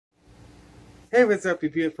Hey, what's up, you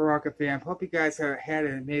beautiful Rocket fam? Hope you guys have had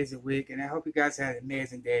an amazing week, and I hope you guys had an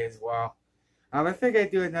amazing day as well. I think I'd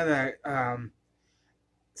do another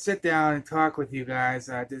sit down and talk with you guys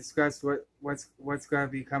to discuss what's going to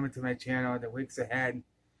be coming to my channel in the weeks ahead.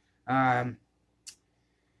 Um,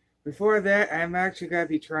 Before that, I'm actually going to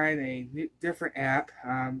be trying a different app.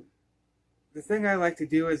 The thing I like to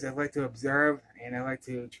do is I like to observe and I like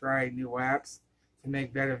to try new apps to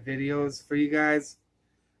make better videos for you guys.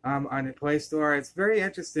 On the Play Store. It's very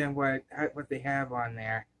interesting what they have on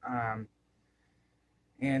there.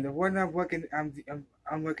 And the one I'm looking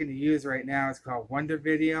to use right now is called Wonder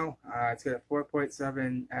Video. It's got a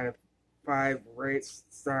 4.7 out of 5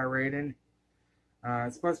 star rating.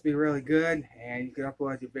 It's supposed to be really good, and you can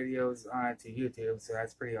upload your videos onto YouTube, so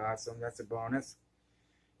that's pretty awesome. That's a bonus.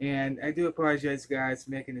 And I do apologize, guys, for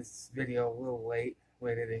making this video a little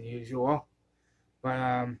later than usual.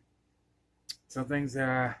 But some things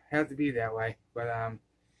have to be that way. But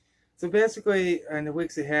so basically, in the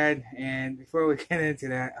weeks ahead, and before we get into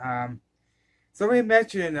that, somebody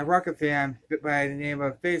mentioned a Rocket fan by the name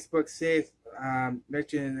of Facebook Safe,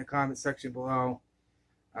 mentioned in the comment section below.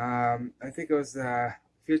 I think it was the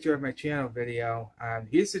future of my channel video.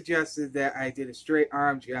 He suggested that I did a straight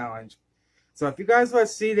arm challenge. So if you guys want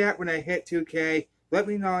to see that when I hit 2K, let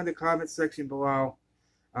me know in the comment section below.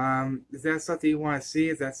 Is that something you want to see?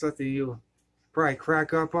 Is that something you probably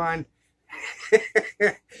crack up on?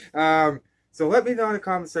 So let me know in the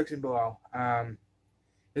comment section below.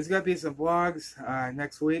 There's going to be some vlogs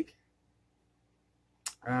next week.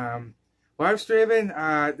 Live streaming,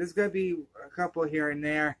 there's going to be a couple here and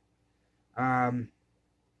there.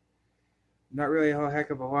 Not really a whole heck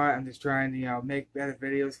of a lot. I'm just trying to, make better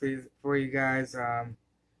videos for you guys.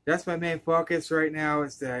 That's my main focus right now,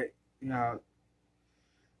 is to,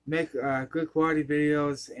 make good quality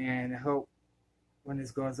videos, and I hope when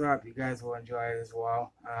this goes up, you guys will enjoy it as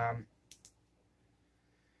well.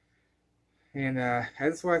 And I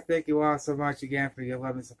just want to thank you all so much again for your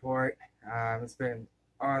love and support. It's been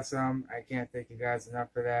awesome. I can't thank you guys enough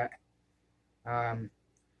for that.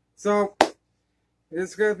 So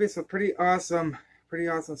there's gonna be some pretty awesome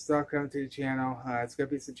stuff coming to the channel. It's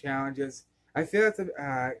gonna be some challenges. I feel like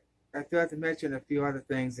to mention a few other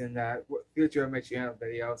things in the future of my channel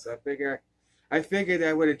video. So I figured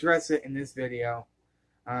I would address it in this video.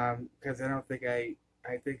 Because I don't think I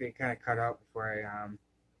think they kind of cut out before I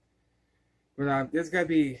but there's gonna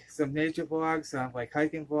be some nature vlogs, like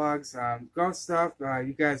hiking vlogs, ghost stuff.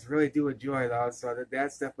 You guys really do enjoy those, so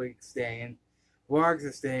that's definitely staying. Vlogs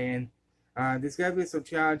are staying. There's gonna be some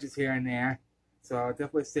challenges here and there, so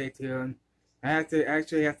definitely stay tuned. I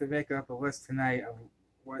actually have to make up a list tonight of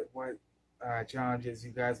what challenges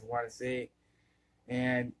you guys want to see,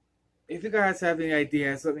 and if you guys have any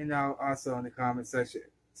ideas, let me know also in the comment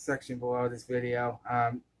section below this video.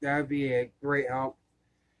 That would be a great help.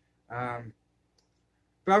 But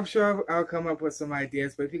I'm sure I'll come up with some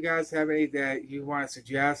ideas. But if you guys have any that you want to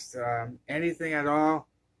suggest, anything at all,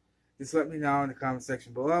 just let me know in the comment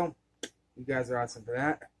section below. You guys are awesome for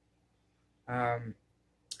that.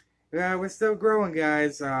 Yeah, we're still growing,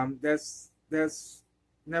 guys. That's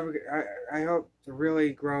never. I hope to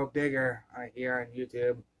really grow bigger here on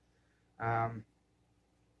YouTube.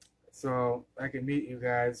 So I can meet you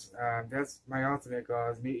guys. That's my ultimate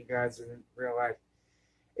goal, is meet you guys in real life.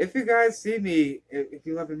 If you guys see me, if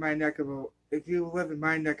you live in my neck of the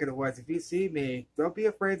woods, if you see me, don't be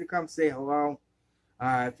afraid to come say hello.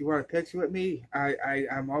 If you want a picture with me,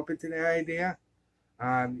 I'm open to that idea.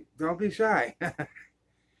 Don't be shy. If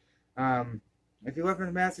you live in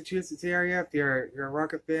the Massachusetts area, if you're a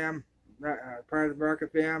Rocket fam, part of the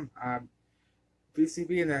Rocket fam, if you see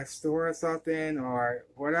me in a store or something or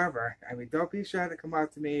whatever, I mean, don't be shy to come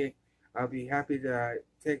out to me. I'll be happy to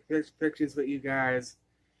take pictures with you guys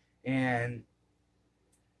and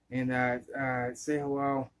say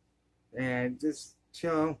hello and just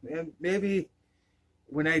chill. And maybe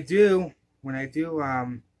when I do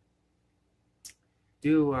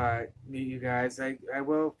meet you guys, I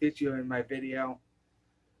will feature you in my video.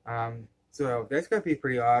 So that's gonna be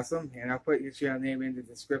pretty awesome, and I'll put your channel name in the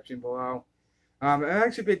description below. I've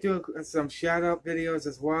actually been doing some shout out videos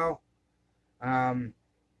as well,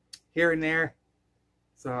 here and there.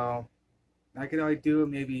 So I can only do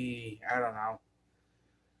maybe, I don't know,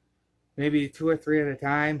 maybe 2 or 3 at a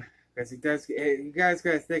time, because you guys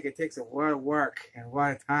gotta think it takes a lot of work and a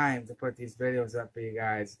lot of time to put these videos up for you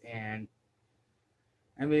guys. And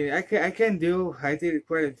I mean, I did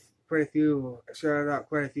quite a few, shout out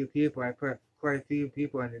quite a few people. I put quite a few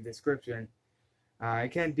people in the description. I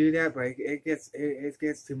can't do that, but it gets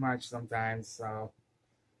too much sometimes. So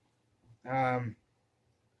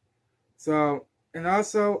So, and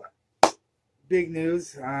also, big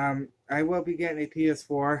news, I will be getting a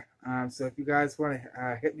PS4. So if you guys want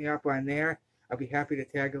to hit me up on there, I'll be happy to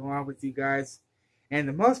tag along with you guys. And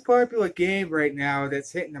the most popular game right now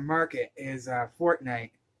that's hitting the market is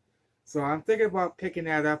Fortnite. So I'm thinking about picking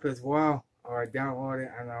that up as well, or download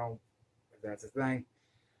it. I don't know if that's a thing.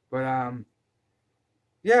 But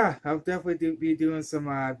yeah, I'll definitely be doing some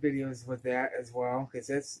videos with that as well, because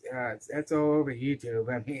that's all over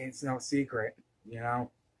YouTube. I mean, it's no secret, you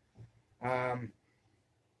know. Um,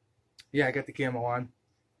 yeah, I got the camo on.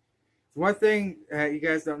 One thing you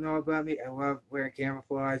guys don't know about me, I love wearing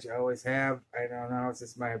camouflage. I always have. I don't know, it's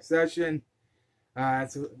just my obsession.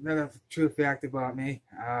 It's another true fact about me.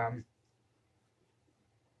 I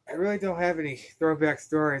really don't have any throwback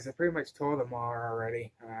stories. I pretty much told them all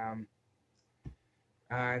already.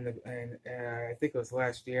 I think it was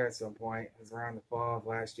last year at some point. It was around the fall of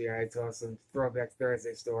last year. I told some throwback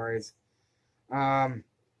Thursday stories.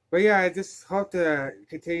 But yeah, I just hope to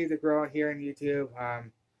continue to grow here on YouTube.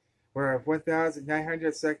 We're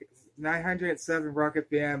 1,907 Rocket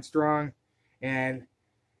Fam strong, and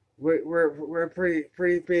we're a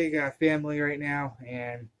pretty big family right now.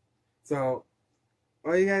 And so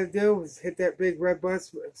all you gotta do is hit that big red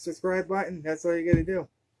subscribe button. That's all you gotta do.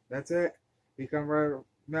 That's it. Become a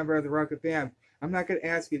member of the Rocket Fam. I'm not gonna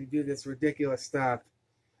ask you to do this ridiculous stuff.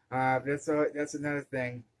 That's another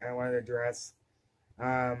thing I wanted to address.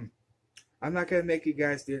 I'm not gonna make you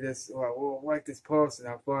guys do this. Well, like this post and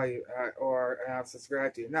I'll follow you, or I'll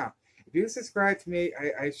subscribe to you. No, if you subscribe to me,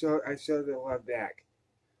 I show the love back.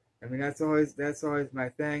 I mean, that's always my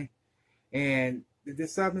thing. And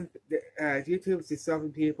YouTube is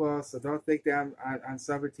subbing people, so don't think that I'm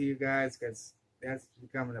subbing to you guys, because that's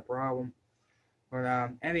becoming a problem.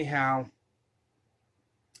 But anyhow,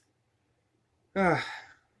 but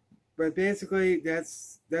basically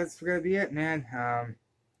that's gonna be it, man.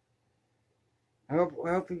 I hope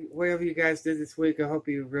whatever you guys did this week, I hope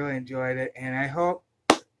you really enjoyed it, and I hope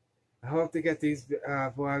to get these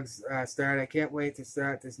vlogs started. I can't wait to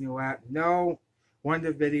start this new app. No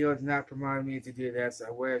Wonder Video is not promoting me to do this.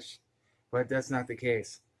 I wish, but that's not the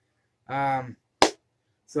case.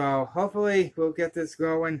 So hopefully we'll get this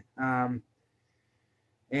going.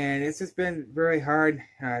 And it's just been very hard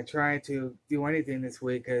trying to do anything this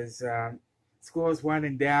week, because school is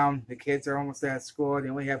winding down. The kids are almost out of school. They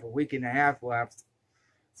only have a week and a half left,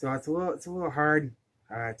 so it's a little hard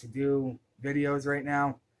to do videos right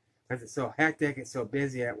now, because it's so hectic. It's so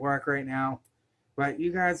busy at work right now. But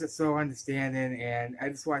you guys are so understanding, and I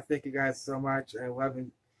just want to thank you guys so much. I love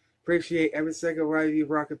and appreciate every single one of you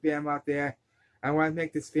Rocket Fam out there. I want to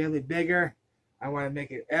make this family bigger. I want to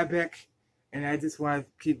make it epic, and I just want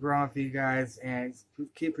to keep growing for you guys and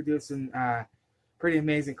keep producing pretty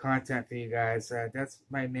amazing content for you guys. That's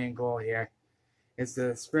my main goal here, is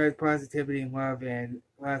to spread positivity and love and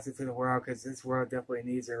love to the world, because this world definitely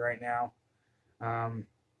needs it right now.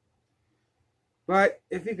 But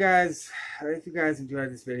if you guys enjoyed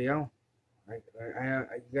this video, like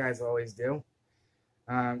you guys always do,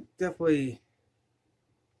 definitely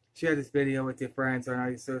share this video with your friends on all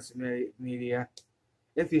your social media,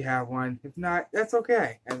 if you have one. If not, that's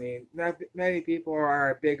okay. I mean, not many people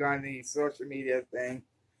are big on the social media thing.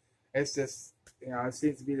 It's just, it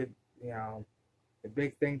seems to be the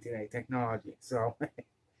big thing today, technology. So,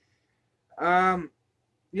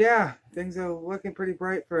 yeah, things are looking pretty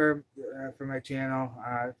bright for my channel.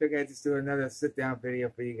 I figured I'd just do another sit-down video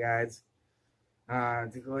for you guys,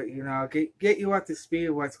 to get you up to speed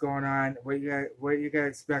with what's going on, what you gotta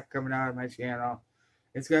expect coming out of my channel.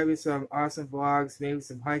 It's gonna be some awesome vlogs, maybe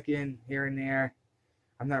some hiking here and there.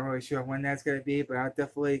 I'm not really sure when that's gonna be, but I'll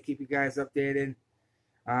definitely keep you guys updated.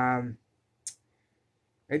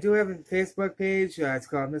 I do have a Facebook page. It's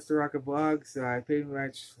called Mr. Rocket Vlogs. Pretty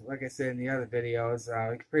much, like I said in the other videos,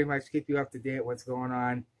 I can pretty much keep you up to date with what's going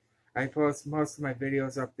on. I post most of my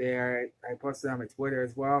videos up there. I post it on my Twitter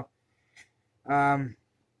as well.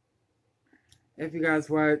 If you guys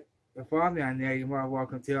want to follow me on there, you're more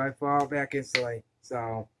welcome to. I follow back instantly.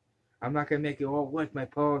 So I'm not going to make you all like my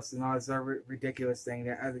posts and all this other ridiculous thing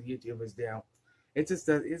that other YouTubers do. It's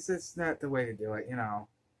just not the way to do it,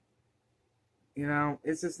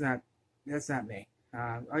 it's just not, that's not me.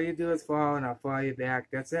 All you do is follow, and I'll follow you back.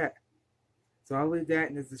 That's it. So I'll leave that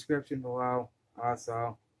in the description below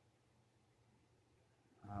also.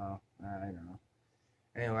 I don't know.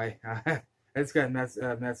 Anyway, I just got a message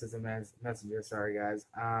messenger. Sorry, guys.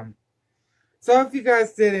 So if you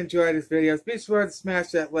guys did enjoy this video, be sure to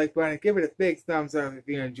smash that like button. Give it a big thumbs up if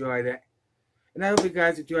you enjoyed it. And I hope you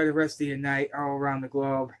guys enjoy the rest of your night all around the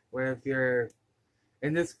globe. Whether if you're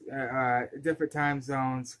in this different time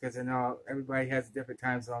zones, because I know everybody has a different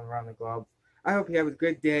time zone around the globe. I hope you have a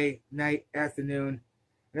good day, night, afternoon,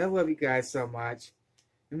 and I love you guys so much.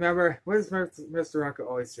 Remember, what does Mr. Uncle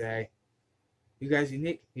always say? You guys are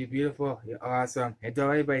unique, you're beautiful, you're awesome, and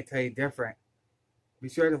don't anybody tell you different. Be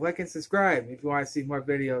sure to like and subscribe if you want to see more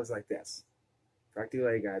videos like this. Talk to you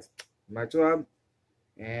later, guys. Much love,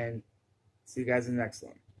 and see you guys in the next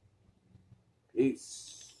one.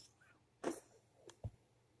 Peace.